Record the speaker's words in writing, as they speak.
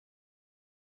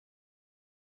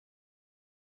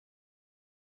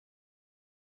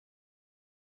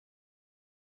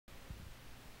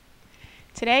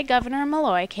Today, Governor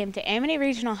Malloy came to Amity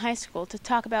Regional High School to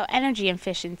talk about energy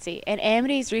efficiency and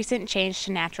Amity's recent change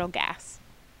to natural gas.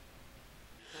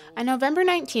 On November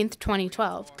 19,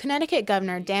 2012, Connecticut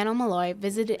Governor Daniel Malloy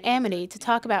visited Amity to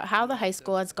talk about how the high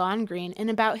school has gone green and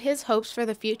about his hopes for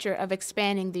the future of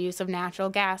expanding the use of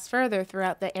natural gas further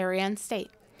throughout the area and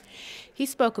state. He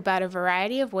spoke about a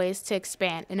variety of ways to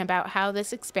expand and about how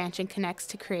this expansion connects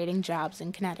to creating jobs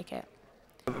in Connecticut.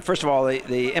 First of all,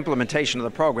 the implementation of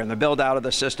the program, the build out of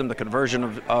the system, the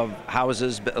conversion of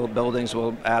houses, buildings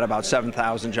will add about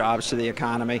 7,000 jobs to the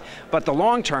economy. But the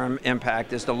long-term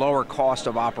impact is the lower cost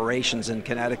of operations in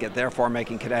Connecticut, therefore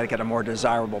making Connecticut a more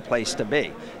desirable place to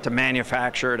be, to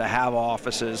manufacture, to have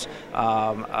offices,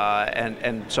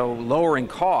 and so lowering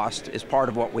cost is part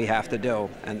of what we have to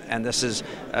do. And this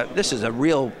is a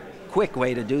real quick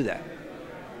way to do that.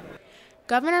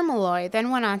 Governor Malloy then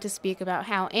went on to speak about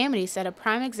how Amity set a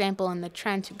prime example in the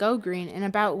trend to go green and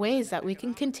about ways that we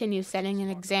can continue setting an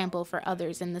example for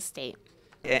others in the state.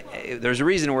 There's a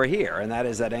reason we're here, and that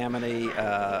is that Amity,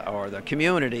 or the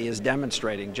community, is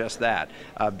demonstrating just that.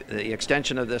 The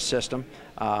extension of this system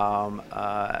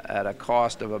at a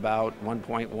cost of about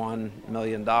 $1.1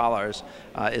 million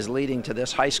is leading to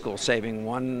this high school saving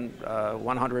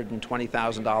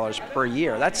 $120,000 per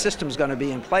year. That system's going to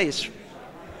be in place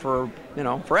for,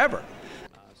 forever.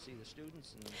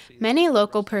 Many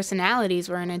local personalities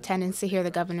were in attendance to hear the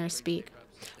governor speak.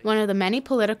 One of the many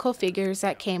political figures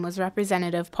that came was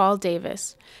Representative Paul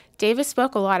Davis. Davis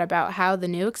spoke a lot about how the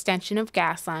new extension of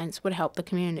gas lines would help the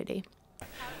community.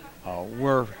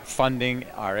 We're funding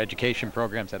our education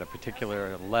programs at a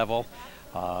particular level.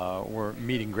 We're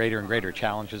meeting greater and greater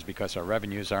challenges because our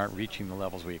revenues aren't reaching the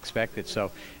levels we expected. So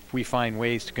if we find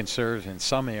ways to conserve in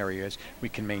some areas, we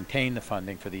can maintain the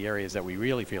funding for the areas that we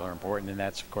really feel are important, and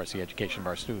that's, of course, the education of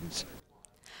our students.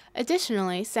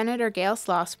 Additionally, Senator Gail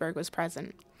Schlossberg was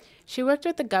present. She worked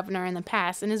with the governor in the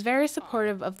past and is very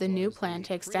supportive of the new plan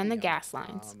to extend the gas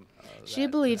lines. She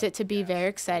believes it to be very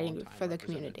exciting for the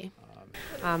community.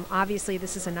 Obviously,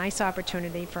 this is a nice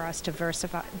opportunity for us to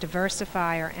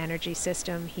diversify our energy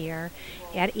system here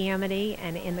at Amity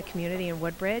and in the community in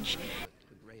Woodbridge.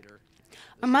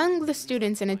 Among the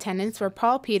students in attendance were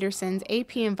Paul Peterson's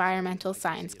AP Environmental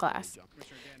Science class.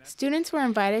 Students were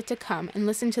invited to come and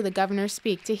listen to the governor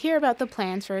speak to hear about the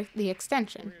plans for the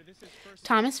extension.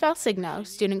 Thomas Falsigno,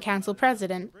 student council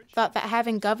president, thought that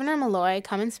having Governor Malloy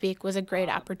come and speak was a great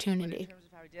opportunity.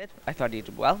 I thought he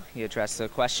did well. He addressed the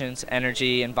questions.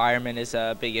 Energy, environment is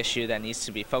a big issue that needs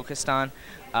to be focused on.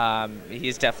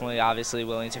 He's definitely, obviously,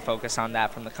 willing to focus on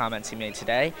that from the comments he made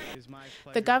today.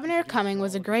 The governor coming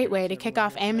was a great way to kick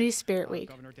off Amity Spirit Week.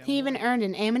 He even earned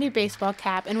an Amity baseball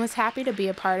cap and was happy to be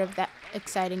a part of that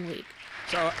exciting week.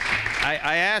 So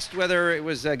I asked whether it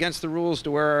was against the rules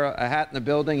to wear a hat in the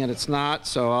building, and it's not.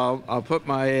 So I'll put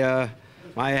my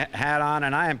hat on,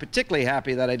 and I am particularly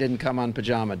happy that I didn't come on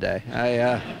pajama day.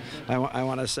 I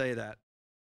want to say that.